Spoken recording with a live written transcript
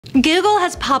Google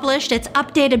has published its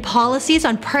updated policies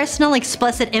on personal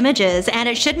explicit images, and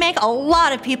it should make a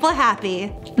lot of people happy.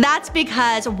 That's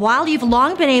because while you've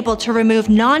long been able to remove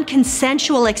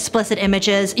non-consensual explicit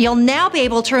images, you'll now be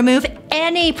able to remove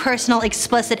any personal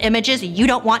explicit images you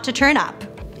don't want to turn up.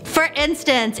 For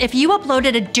instance, if you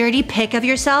uploaded a dirty pic of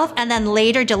yourself and then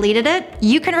later deleted it,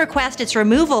 you can request its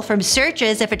removal from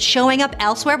searches if it's showing up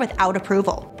elsewhere without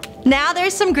approval. Now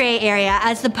there's some gray area,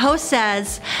 as the post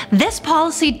says, this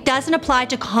policy doesn't apply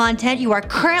to content you are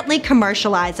currently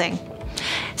commercializing.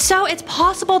 So it's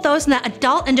possible those in the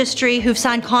adult industry who've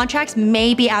signed contracts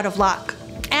may be out of luck.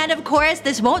 And of course,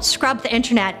 this won't scrub the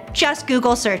internet, just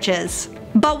Google searches.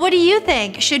 But what do you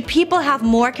think? Should people have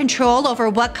more control over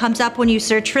what comes up when you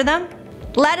search for them?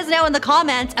 Let us know in the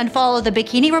comments and follow the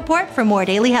Bikini Report for more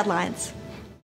daily headlines.